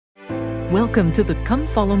Welcome to the Come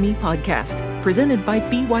Follow Me podcast, presented by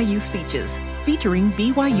BYU Speeches, featuring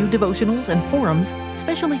BYU devotionals and forums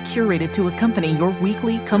specially curated to accompany your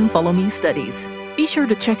weekly Come Follow Me studies. Be sure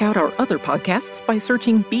to check out our other podcasts by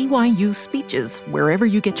searching BYU Speeches wherever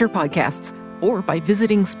you get your podcasts, or by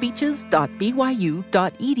visiting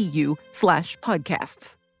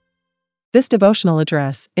speeches.byu.edu/podcasts. This devotional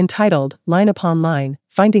address, entitled Line Upon Line,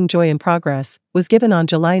 Finding Joy in Progress, was given on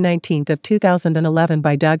July 19th of 2011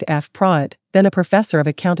 by Doug F. Prawitt, then a professor of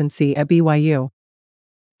accountancy at BYU.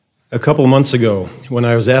 A couple months ago, when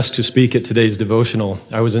I was asked to speak at today's devotional,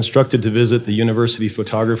 I was instructed to visit the university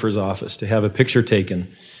photographer's office to have a picture taken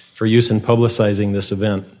for use in publicizing this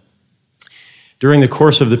event. During the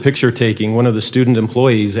course of the picture taking, one of the student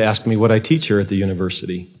employees asked me what I teach here at the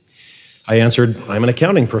university. I answered, "I'm an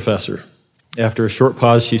accounting professor." After a short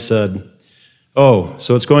pause, she said, "Oh,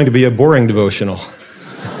 so it's going to be a boring devotional."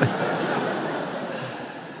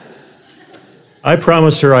 I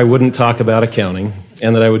promised her I wouldn't talk about accounting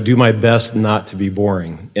and that I would do my best not to be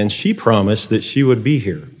boring. And she promised that she would be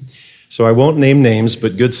here. So I won't name names,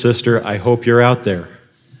 but good sister, I hope you're out there.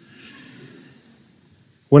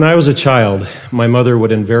 When I was a child, my mother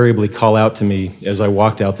would invariably call out to me as I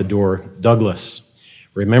walked out the door, "Douglas,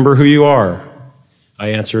 remember who you are." I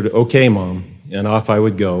answered, "Okay, Mom," and off I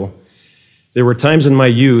would go. There were times in my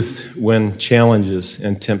youth when challenges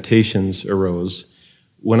and temptations arose,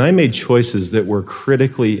 when I made choices that were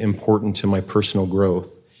critically important to my personal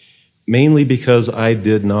growth, mainly because I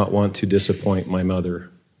did not want to disappoint my mother.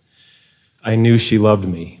 I knew she loved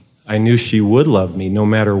me. I knew she would love me no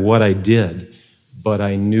matter what I did, but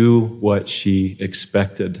I knew what she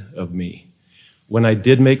expected of me. When I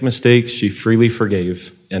did make mistakes, she freely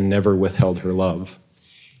forgave and never withheld her love.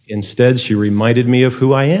 Instead, she reminded me of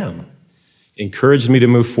who I am, encouraged me to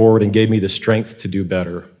move forward, and gave me the strength to do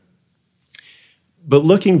better. But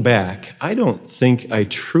looking back, I don't think I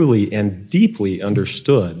truly and deeply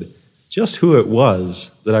understood just who it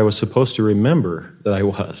was that I was supposed to remember that I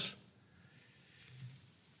was.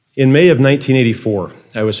 In May of 1984,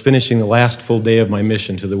 I was finishing the last full day of my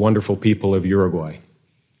mission to the wonderful people of Uruguay.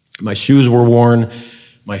 My shoes were worn,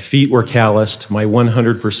 my feet were calloused, my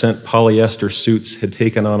 100% polyester suits had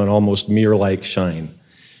taken on an almost mirror-like shine.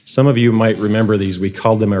 Some of you might remember these. We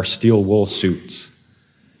called them our steel wool suits.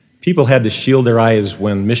 People had to shield their eyes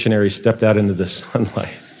when missionaries stepped out into the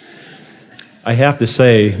sunlight. I have to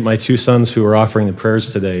say, my two sons who are offering the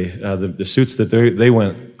prayers today, the suits that they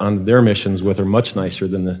went on their missions with are much nicer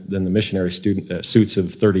than the missionary suits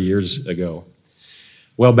of 30 years ago.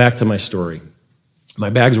 Well, back to my story.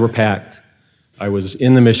 My bags were packed. I was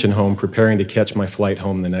in the mission home preparing to catch my flight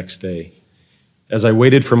home the next day. As I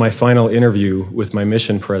waited for my final interview with my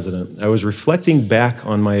mission president, I was reflecting back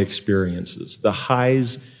on my experiences, the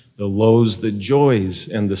highs, the lows, the joys,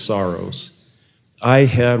 and the sorrows. I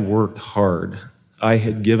had worked hard. I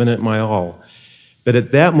had given it my all. But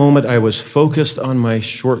at that moment, I was focused on my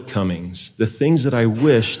shortcomings, the things that I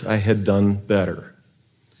wished I had done better.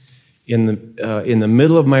 In the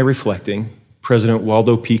middle of my reflecting, President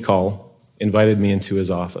Waldo P. Call invited me into his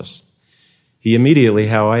office. He immediately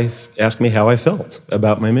asked me how I felt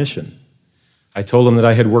about my mission. I told him that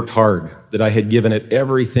I had worked hard, that I had given it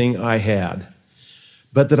everything I had,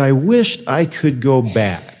 but that I wished I could go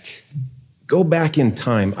back in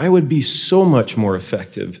time. I would be so much more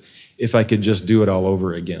effective if I could just do it all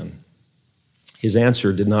over again. His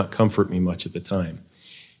answer did not comfort me much at the time.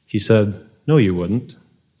 He said, "No, you wouldn't."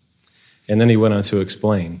 And then he went on to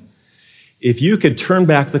explain, "If you could turn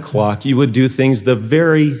back the clock, you would do things the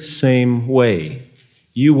very same way.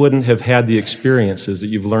 You wouldn't have had the experiences that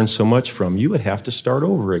you've learned so much from. You would have to start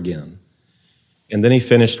over again." And then he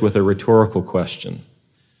finished with a rhetorical question.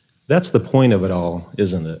 That's the point of it all,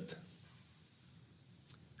 isn't it?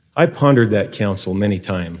 I pondered that counsel many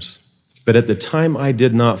times, but at the time I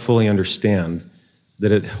did not fully understand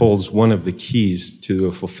that it holds one of the keys to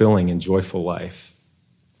a fulfilling and joyful life.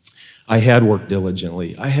 I had worked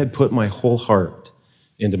diligently. I had put my whole heart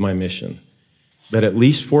into my mission. But at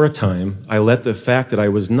least for a time, I let the fact that I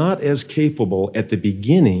was not as capable at the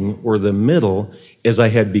beginning or the middle as I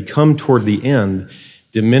had become toward the end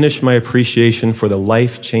diminish my appreciation for the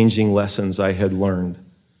life-changing lessons I had learned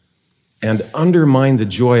and undermine the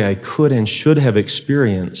joy I could and should have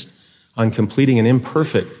experienced on completing an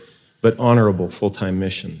imperfect but honorable full-time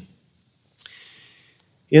mission.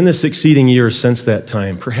 In the succeeding years since that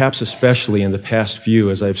time, perhaps especially in the past few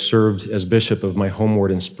as I've served as bishop of my home ward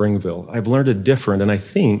in Springville, I've learned a different and I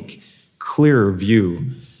think clearer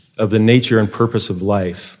view of the nature and purpose of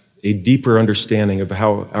life, a deeper understanding of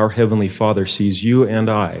how our Heavenly Father sees you and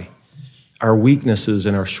I, our weaknesses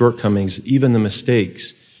and our shortcomings, even the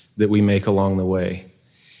mistakes that we make along the way.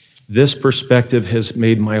 This perspective has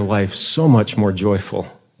made my life so much more joyful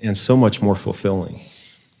and so much more fulfilling.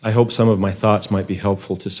 I hope some of my thoughts might be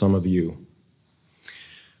helpful to some of you.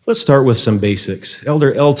 Let's start with some basics.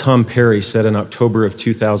 Elder L. Tom Perry said in October of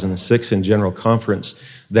 2006 in General Conference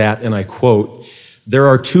that, and I quote, "There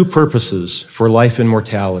are two purposes for life and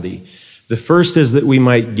mortality. The first is that we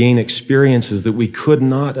might gain experiences that we could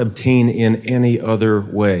not obtain in any other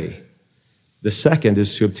way. The second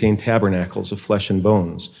is to obtain tabernacles of flesh and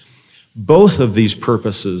bones. Both of these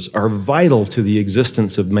purposes are vital to the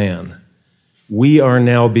existence of man. We are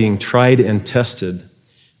now being tried and tested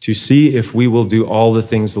to see if we will do all the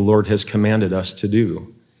things the Lord has commanded us to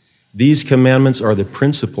do. These commandments are the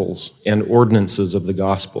principles and ordinances of the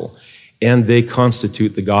gospel, and they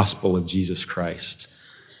constitute the gospel of Jesus Christ.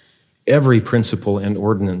 Every principle and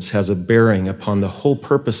ordinance has a bearing upon the whole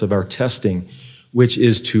purpose of our testing, which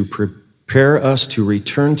is to prepare us to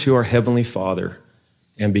return to our Heavenly Father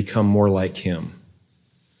and become more like Him."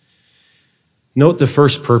 Note the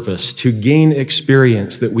first purpose, to gain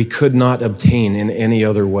experience that we could not obtain in any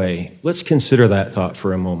other way. Let's consider that thought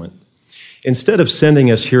for a moment. Instead of sending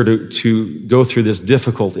us here to go through this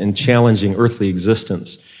difficult and challenging earthly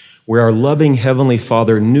existence, where our loving Heavenly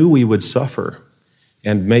Father knew we would suffer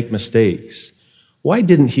and make mistakes, why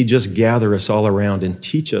didn't He just gather us all around and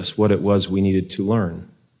teach us what it was we needed to learn?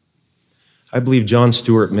 I believe John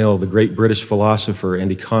Stuart Mill, the great British philosopher and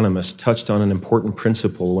economist, touched on an important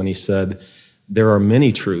principle when he said, "There are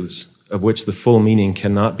many truths of which the full meaning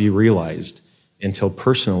cannot be realized until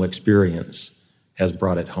personal experience has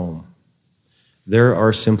brought it home." There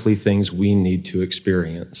are simply things we need to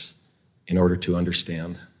experience in order to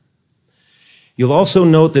understand. You'll also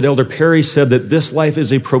note that Elder Perry said that this life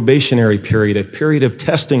is a probationary period, a period of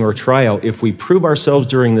testing or trial. If we prove ourselves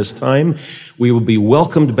during this time, we will be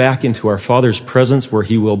welcomed back into our Father's presence, where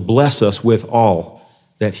He will bless us with all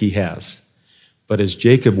that He has. But as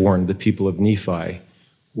Jacob warned the people of Nephi,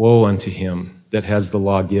 "Woe unto him that has the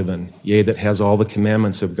law given, yea, that has all the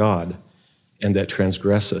commandments of God, and that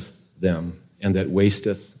transgresseth them, and that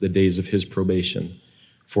wasteth the days of his probation,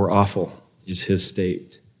 for awful is his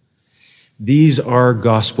state." These are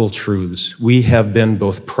gospel truths. We have been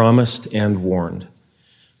both promised and warned.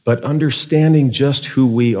 But understanding just who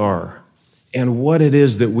we are and what it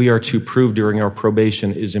is that we are to prove during our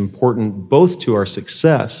probation is important both to our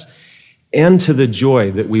success and to the joy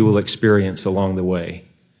that we will experience along the way.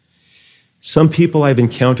 Some people I've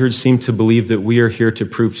encountered seem to believe that we are here to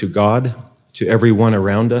prove to God, to everyone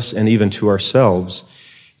around us, and even to ourselves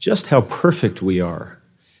just how perfect we are,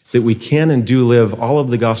 that we can and do live all of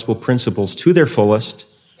the gospel principles to their fullest,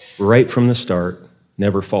 right from the start,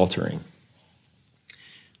 never faltering.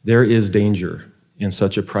 There is danger in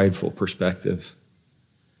such a prideful perspective.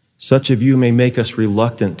 Such a view may make us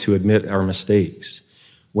reluctant to admit our mistakes.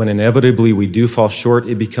 When inevitably we do fall short,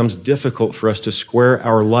 it becomes difficult for us to square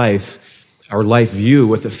our life view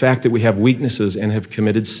with the fact that we have weaknesses and have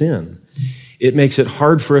committed sin. It makes it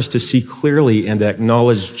hard for us to see clearly and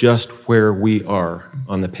acknowledge just where we are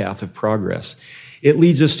on the path of progress. It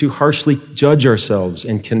leads us to harshly judge ourselves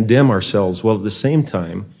and condemn ourselves, while at the same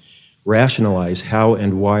time rationalize how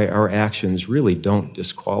and why our actions really don't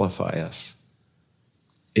disqualify us.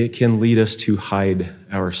 It can lead us to hide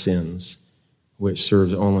our sins, which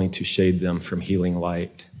serves only to shade them from healing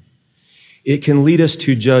light. It can lead us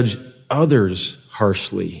to judge others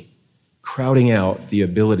harshly, crowding out the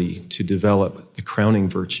ability to develop the crowning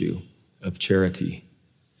virtue of charity.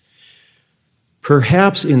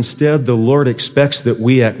 Perhaps instead the Lord expects that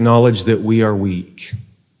we acknowledge that we are weak,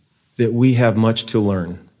 that we have much to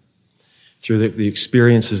learn through the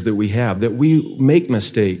experiences that we have, that we make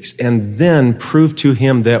mistakes, and then prove to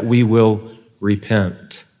Him that we will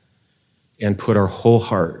repent and put our whole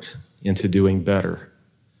heart into doing better.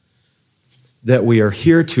 That we are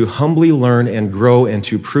here to humbly learn and grow and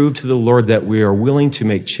to prove to the Lord that we are willing to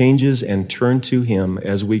make changes and turn to Him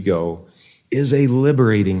as we go is a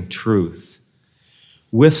liberating truth.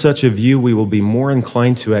 With such a view, we will be more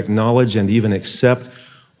inclined to acknowledge and even accept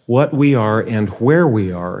what we are and where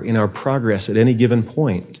we are in our progress at any given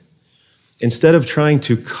point. Instead of trying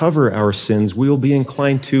to cover our sins, we will be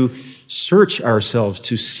inclined to search ourselves,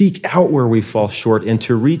 to seek out where we fall short, and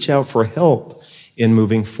to reach out for help in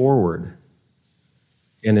moving forward.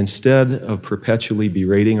 And instead of perpetually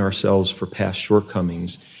berating ourselves for past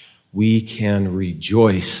shortcomings, we can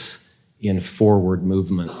rejoice in forward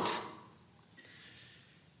movement.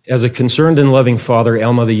 As a concerned and loving father,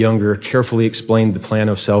 Alma the Younger carefully explained the plan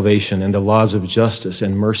of salvation and the laws of justice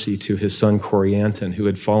and mercy to his son Corianton, who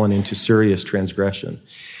had fallen into serious transgression.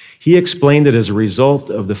 He explained that as a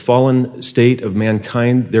result of the fallen state of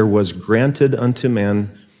mankind, there was granted unto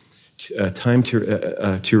man a time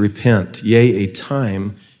to repent, yea, a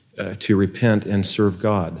time to repent and serve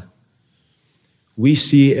God. We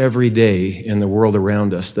see every day in the world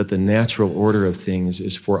around us that the natural order of things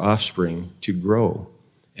is for offspring to grow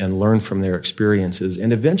and learn from their experiences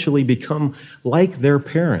and eventually become like their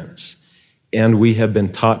parents. And we have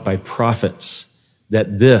been taught by prophets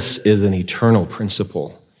that this is an eternal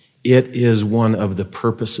principle. It is one of the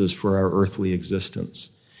purposes for our earthly existence.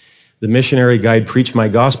 The missionary guide, Preach My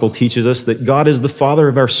Gospel, teaches us that God is the Father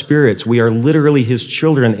of our spirits. We are literally His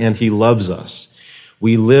children, and He loves us.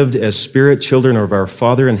 We lived as spirit children of our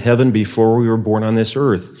Father in heaven before we were born on this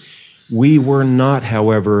earth. We were not,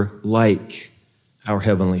 however, like our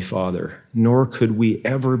Heavenly Father, nor could we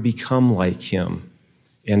ever become like Him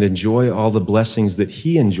and enjoy all the blessings that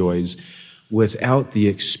He enjoys without the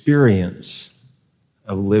experience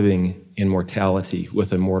of living in mortality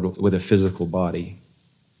with a physical body.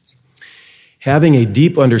 Having a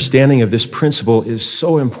deep understanding of this principle is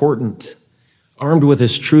so important. Armed with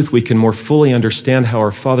this truth, we can more fully understand how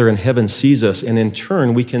our Father in heaven sees us, and in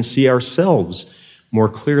turn, we can see ourselves more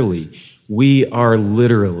clearly. We are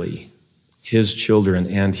literally His children,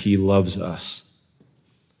 and He loves us.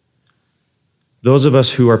 Those of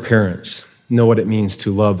us who are parents know what it means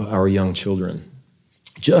to love our young children,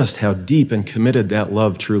 just how deep and committed that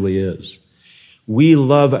love truly is. We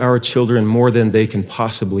love our children more than they can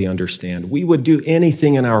possibly understand. We would do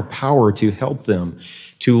anything in our power to help them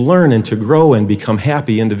to learn and to grow and become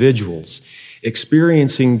happy individuals,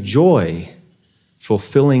 experiencing joy,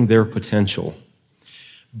 fulfilling their potential.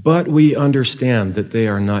 But we understand that they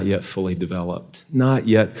are not yet fully developed, not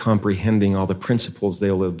yet comprehending all the principles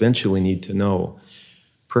they'll eventually need to know,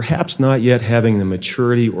 perhaps not yet having the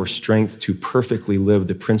maturity or strength to perfectly live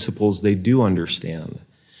the principles they do understand,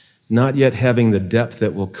 not yet having the depth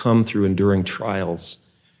that will come through enduring trials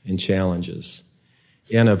and challenges.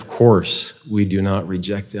 And of course, we do not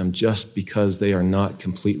reject them just because they are not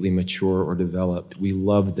completely mature or developed. We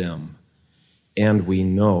love them, and we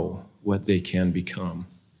know what they can become.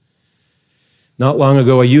 Not long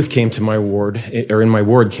ago, a youth came to my ward, or in my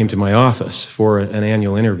ward came to my office for an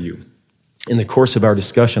annual interview. In the course of our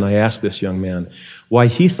discussion, I asked this young man why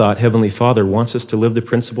he thought Heavenly Father wants us to live the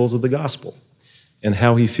principles of the gospel and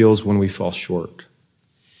how he feels when we fall short.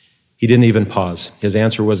 He didn't even pause. His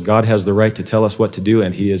answer was, God has the right to tell us what to do,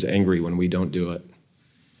 and He is angry when we don't do it.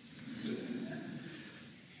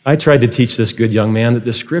 I tried to teach this good young man that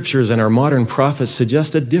the scriptures and our modern prophets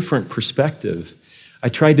suggest a different perspective. I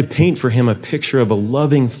tried to paint for him a picture of a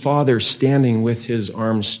loving Father standing with His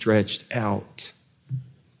arms stretched out,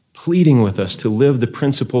 pleading with us to live the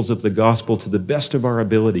principles of the gospel to the best of our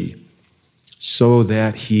ability so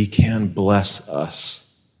that He can bless us.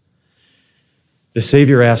 The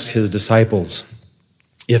Savior asked His disciples,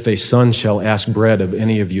 if a son shall ask bread of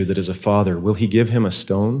any of you that is a father, will He give him a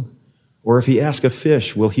stone? Or if he ask a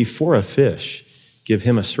fish, will He for a fish give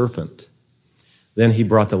him a serpent? Then He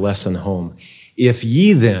brought the lesson home. If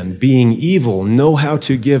ye then, being evil, know how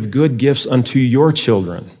to give good gifts unto your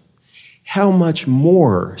children, how much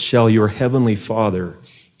more shall your heavenly Father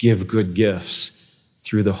give good gifts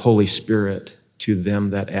through the Holy Spirit to them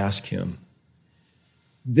that ask Him?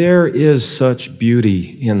 There is such beauty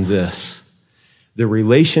in this. The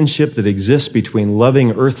relationship that exists between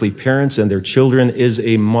loving earthly parents and their children is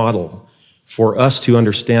a model for us to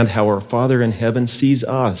understand how our Father in heaven sees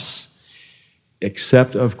us,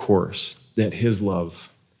 except, of course, that His love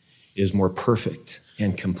is more perfect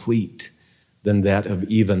and complete than that of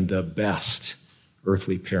even the best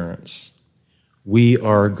earthly parents. We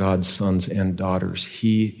are God's sons and daughters.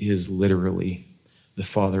 He is literally the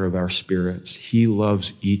Father of our spirits. He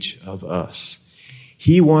loves each of us.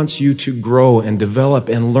 He wants you to grow and develop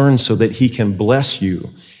and learn so that He can bless you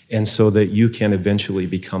and so that you can eventually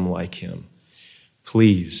become like Him.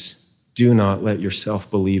 Please do not let yourself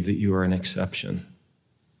believe that you are an exception.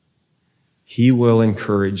 He will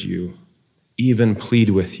encourage you, even plead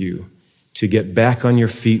with you, to get back on your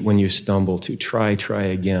feet when you stumble, to try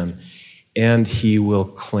again, and He will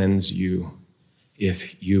cleanse you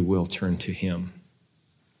if you will turn to Him.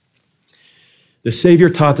 The Savior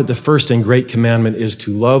taught that the first and great commandment is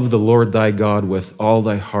to love the Lord thy God with all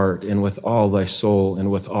thy heart and with all thy soul and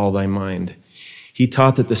with all thy mind. He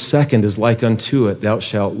taught that the second is like unto it, thou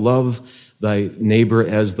shalt love thy neighbor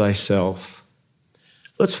as thyself.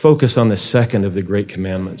 Let's focus on the second of the great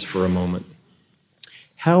commandments for a moment.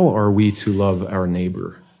 How are we to love our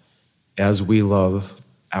neighbor as we love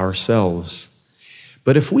ourselves?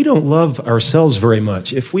 But if we don't love ourselves very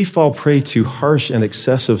much, if we fall prey to harsh and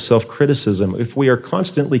excessive self-criticism, if we are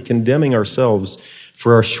constantly condemning ourselves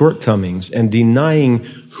for our shortcomings and denying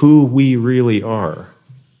who we really are,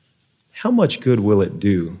 how much good will it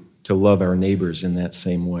do to love our neighbors in that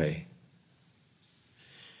same way?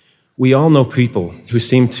 We all know people who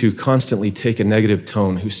seem to constantly take a negative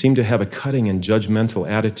tone, who seem to have a cutting and judgmental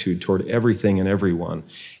attitude toward everything and everyone.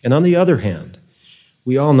 And on the other hand,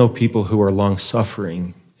 we all know people who are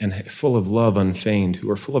long-suffering and full of love unfeigned, who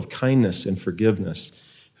are full of kindness and forgiveness,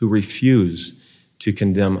 who refuse to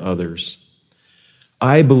condemn others.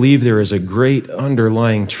 I believe there is a great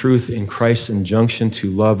underlying truth in Christ's injunction to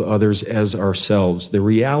love others as ourselves. The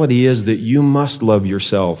reality is that you must love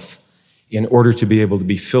yourself in order to be able to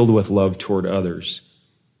be filled with love toward others.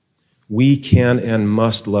 We can and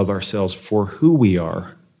must love ourselves for who we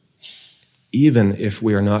are, even if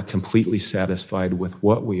we are not completely satisfied with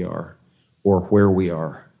what we are or where we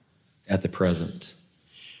are at the present.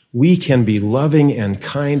 We can be loving and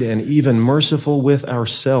kind and even merciful with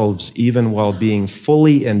ourselves, even while being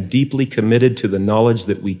fully and deeply committed to the knowledge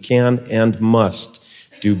that we can and must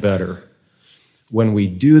do better. When we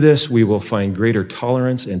do this, we will find greater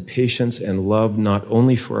tolerance and patience and love, not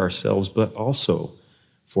only for ourselves, but also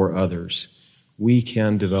for others. We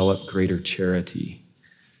can develop greater charity,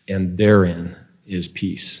 and therein is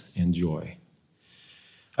peace and joy.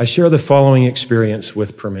 I share the following experience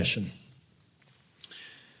with permission.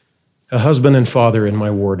 A husband and father in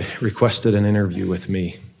my ward requested an interview with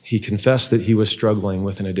me. He confessed that he was struggling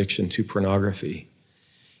with an addiction to pornography.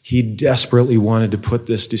 He desperately wanted to put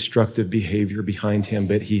this destructive behavior behind him,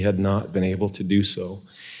 but he had not been able to do so.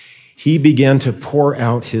 He began to pour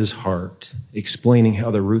out his heart, explaining how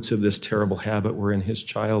the roots of this terrible habit were in his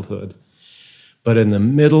childhood. But in the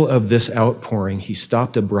middle of this outpouring, he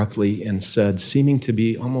stopped abruptly and said, seeming to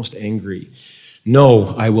be almost angry, "No,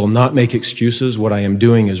 I will not make excuses. What I am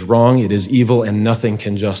doing is wrong. It is evil, and nothing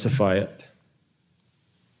can justify it."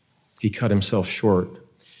 He cut himself short.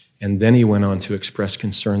 And then he went on to express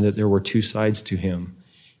concern that there were two sides to him.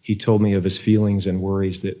 He told me of his feelings and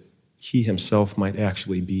worries that he himself might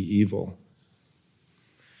actually be evil.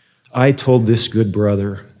 I told this good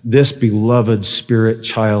brother, this beloved spirit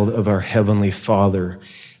child of our Heavenly Father,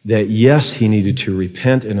 that yes, he needed to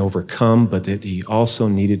repent and overcome, but that he also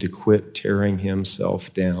needed to quit tearing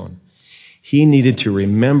himself down. He needed to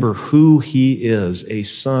remember who he is, a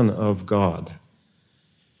son of God.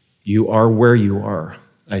 You are where you are,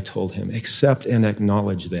 I told him. Accept and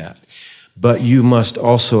acknowledge that. But you must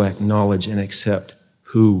also acknowledge and accept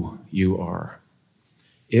who you are.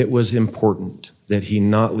 It was important that he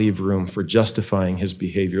not leave room for justifying his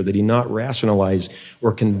behavior, that he not rationalize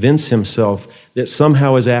or convince himself that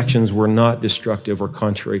somehow his actions were not destructive or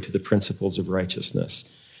contrary to the principles of righteousness.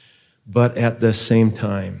 But at the same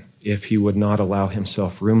time, if he would not allow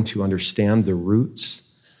himself room to understand the roots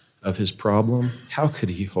of his problem, how could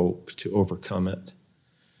he hope to overcome it?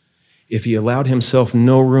 If he allowed himself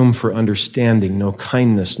no room for understanding, no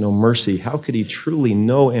kindness, no mercy, how could he truly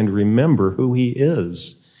know and remember who he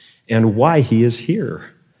is and why he is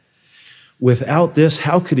here? Without this,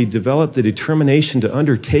 how could he develop the determination to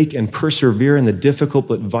undertake and persevere in the difficult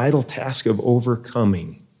but vital task of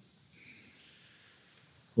overcoming?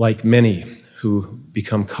 Like many who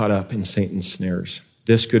become caught up in Satan's snares,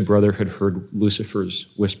 this good brother had heard Lucifer's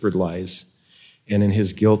whispered lies, and in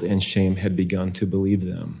his guilt and shame had begun to believe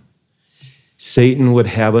them. Satan would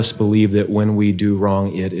have us believe that when we do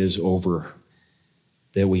wrong, it is over,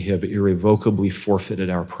 that we have irrevocably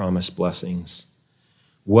forfeited our promised blessings.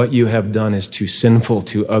 What you have done is too sinful,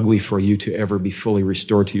 too ugly for you to ever be fully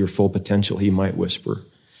restored to your full potential, he might whisper.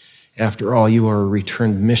 After all, you are a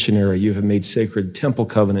returned missionary. You have made sacred temple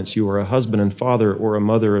covenants. You are a husband and father or a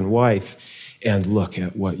mother and wife. And look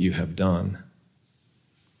at what you have done.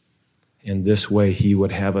 In this way, he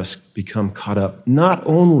would have us become caught up not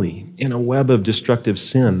only in a web of destructive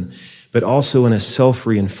sin, but also in a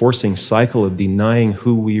self-reinforcing cycle of denying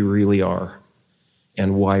who we really are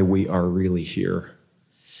and why we are really here.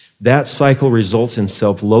 That cycle results in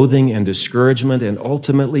self-loathing and discouragement, and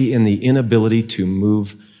ultimately in the inability to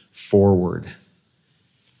move forward.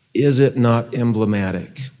 Is it not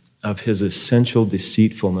emblematic of his essential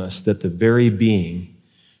deceitfulness that the very being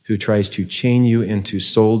who tries to chain you into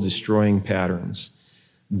soul-destroying patterns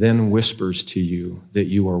then whispers to you that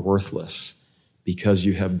you are worthless because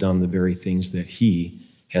you have done the very things that he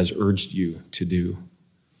has urged you to do?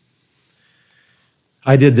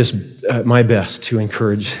 I did this my best to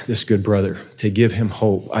encourage this good brother, to give him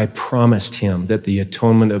hope. I promised him that the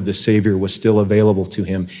atonement of the Savior was still available to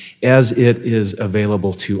him, as it is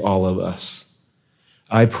available to all of us.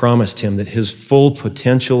 I promised him that his full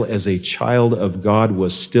potential as a child of God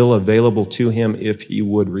was still available to him if he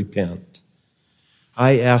would repent.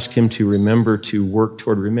 I asked him to remember to work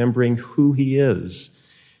toward remembering who he is,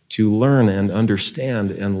 to learn and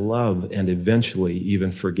understand and love and eventually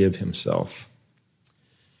even forgive himself.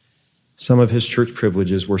 Some of his church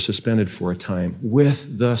privileges were suspended for a time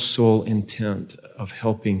with the sole intent of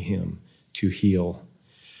helping him to heal.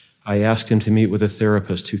 I asked him to meet with a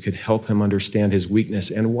therapist who could help him understand his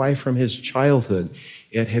weakness and why from his childhood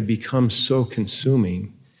it had become so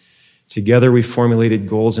consuming. Together we formulated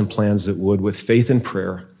goals and plans that would, with faith and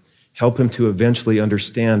prayer, help him to eventually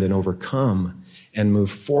understand and overcome and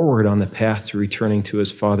move forward on the path to returning to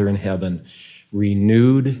his Father in heaven,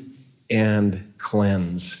 renewed and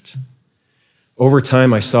cleansed. Over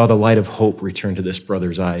time, I saw the light of hope return to this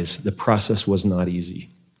brother's eyes. The process was not easy,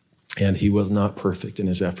 and he was not perfect in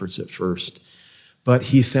his efforts at first. But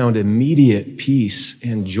he found immediate peace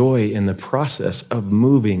and joy in the process of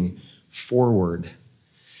moving forward.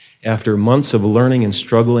 After months of learning and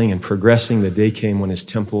struggling and progressing, the day came when his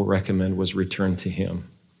temple recommend was returned to him,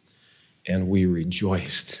 and we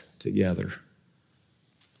rejoiced together.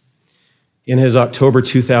 In his October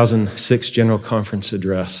 2006 General Conference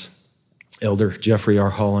address, Elder Jeffrey R.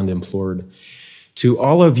 Holland implored, "To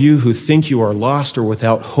all of you who think you are lost or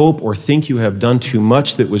without hope or think you have done too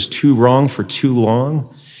much that was too wrong for too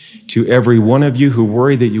long, to every one of you who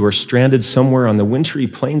worry that you are stranded somewhere on the wintry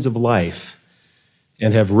plains of life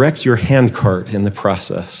and have wrecked your handcart in the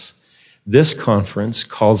process, this conference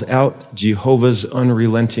calls out Jehovah's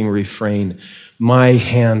unrelenting refrain, 'My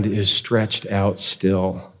hand is stretched out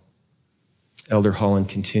still.'" Elder Holland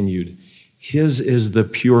continued, "His is the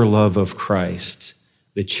pure love of Christ,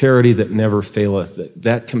 the charity that never faileth,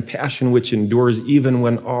 that compassion which endures even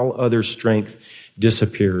when all other strength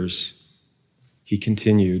disappears." He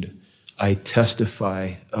continued, "I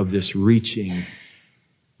testify of this reaching,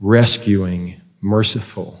 rescuing,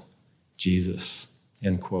 merciful Jesus."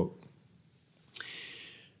 End quote.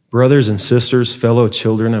 Brothers and sisters, fellow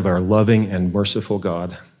children of our loving and merciful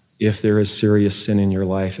God, if there is serious sin in your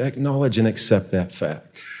life, acknowledge and accept that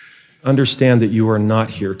fact. Understand that you are not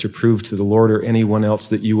here to prove to the Lord or anyone else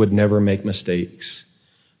that you would never make mistakes,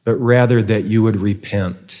 but rather that you would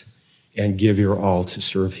repent and give your all to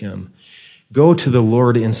serve him. Go to the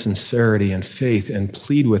Lord in sincerity and faith and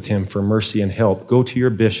plead with him for mercy and help. Go to your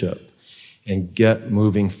bishop and get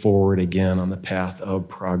moving forward again on the path of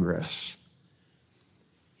progress.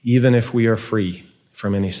 Even if we are free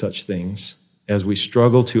from any such things, as we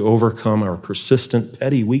struggle to overcome our persistent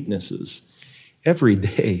petty weaknesses, every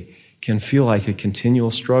day can feel like a continual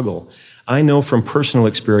struggle. I know from personal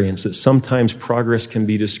experience that sometimes progress can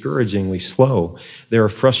be discouragingly slow. There are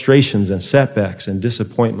frustrations and setbacks and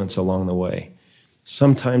disappointments along the way.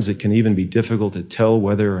 Sometimes it can even be difficult to tell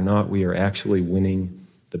whether or not we are actually winning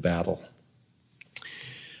the battle.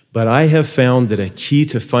 But I have found that a key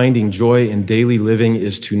to finding joy in daily living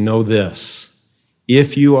is to know this.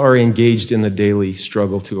 If you are engaged in the daily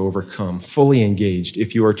struggle to overcome, fully engaged,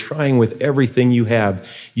 if you are trying with everything you have,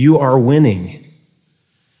 you are winning.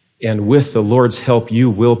 And with the Lord's help, you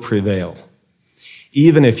will prevail.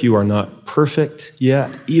 Even if you are not perfect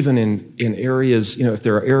yet, even in areas, if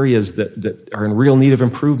there are areas that are in real need of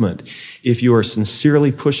improvement, if you are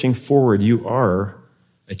sincerely pushing forward, you are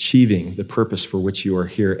achieving the purpose for which you are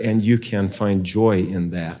here, and you can find joy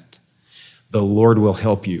in that. The Lord will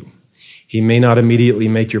help you. He may not immediately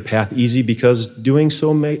make your path easy because doing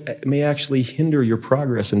so may actually hinder your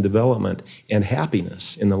progress and development and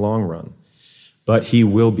happiness in the long run. But he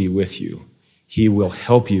will be with you. He will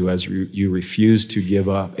help you as you refuse to give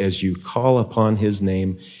up, as you call upon his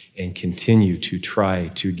name and continue to try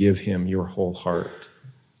to give him your whole heart.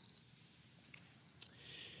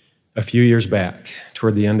 A few years back,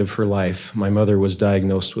 toward the end of her life, my mother was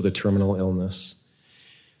diagnosed with a terminal illness.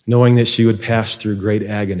 Knowing that she would pass through great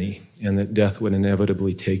agony and that death would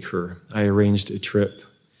inevitably take her, I arranged a trip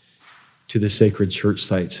to the sacred church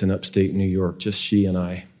sites in upstate New York, just she and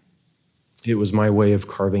I. It was my way of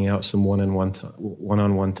carving out some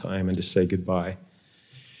one-on-one time and to say goodbye.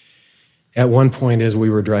 At one point, as we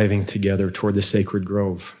were driving together toward the sacred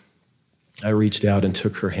grove, I reached out and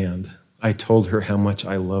took her hand. I told her how much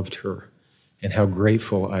I loved her and how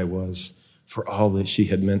grateful I was for all that she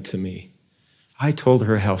had meant to me. I told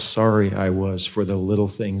her how sorry I was for the little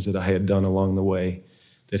things that I had done along the way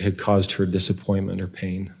that had caused her disappointment or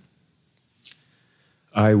pain.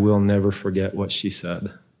 I will never forget what she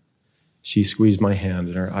said. She squeezed my hand,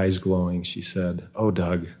 and her eyes glowing, she said, "Oh,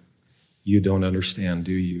 Doug, you don't understand,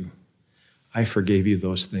 do you? I forgave you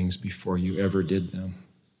those things before you ever did them."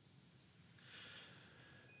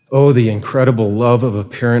 Oh, the incredible love of a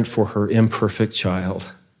parent for her imperfect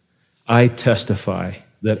child. I testify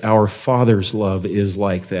that our Father's love is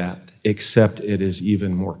like that, except it is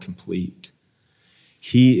even more complete.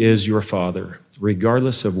 He is your Father.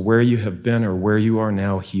 Regardless of where you have been or where you are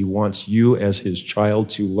now, He wants you as His child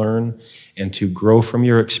to learn and to grow from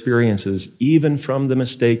your experiences, even from the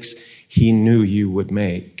mistakes He knew you would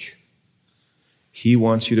make. He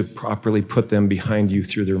wants you to properly put them behind you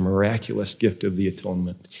through the miraculous gift of the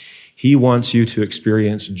atonement. He wants you to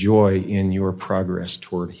experience joy in your progress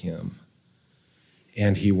toward Him.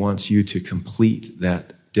 And He wants you to complete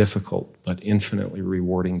that difficult but infinitely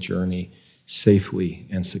rewarding journey safely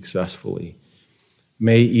and successfully.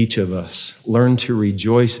 May each of us learn to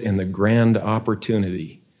rejoice in the grand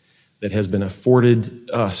opportunity that has been afforded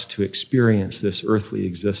us to experience this earthly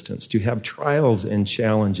existence, to have trials and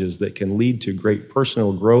challenges that can lead to great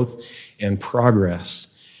personal growth and progress,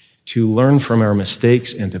 to learn from our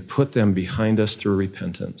mistakes and to put them behind us through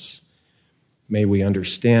repentance. May we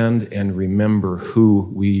understand and remember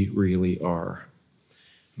who we really are.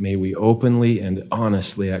 May we openly and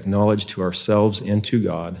honestly acknowledge to ourselves and to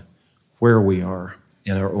God where we are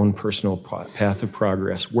in our own personal path of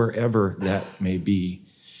progress, wherever that may be.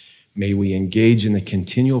 May we engage in the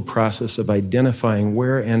continual process of identifying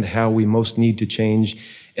where and how we most need to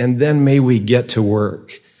change, and then may we get to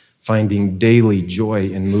work, finding daily joy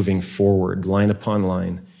in moving forward, line upon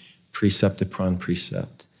line, precept upon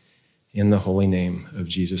precept. In the holy name of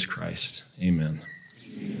Jesus Christ, amen.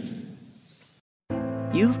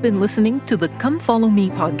 You've been listening to the Come Follow Me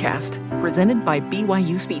podcast, presented by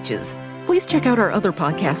BYU Speeches. Please check out our other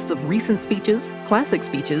podcasts of recent speeches, classic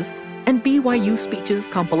speeches, and BYU Speeches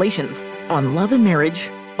compilations on love and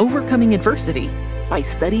marriage, overcoming adversity, by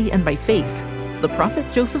study and by faith, the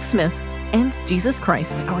prophet Joseph Smith, and Jesus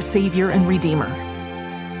Christ, our Savior and Redeemer.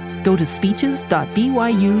 Go to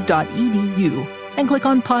speeches.byu.edu and click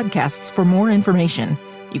on podcasts for more information.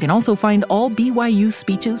 You can also find all BYU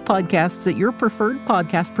Speeches podcasts at your preferred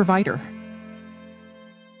podcast provider.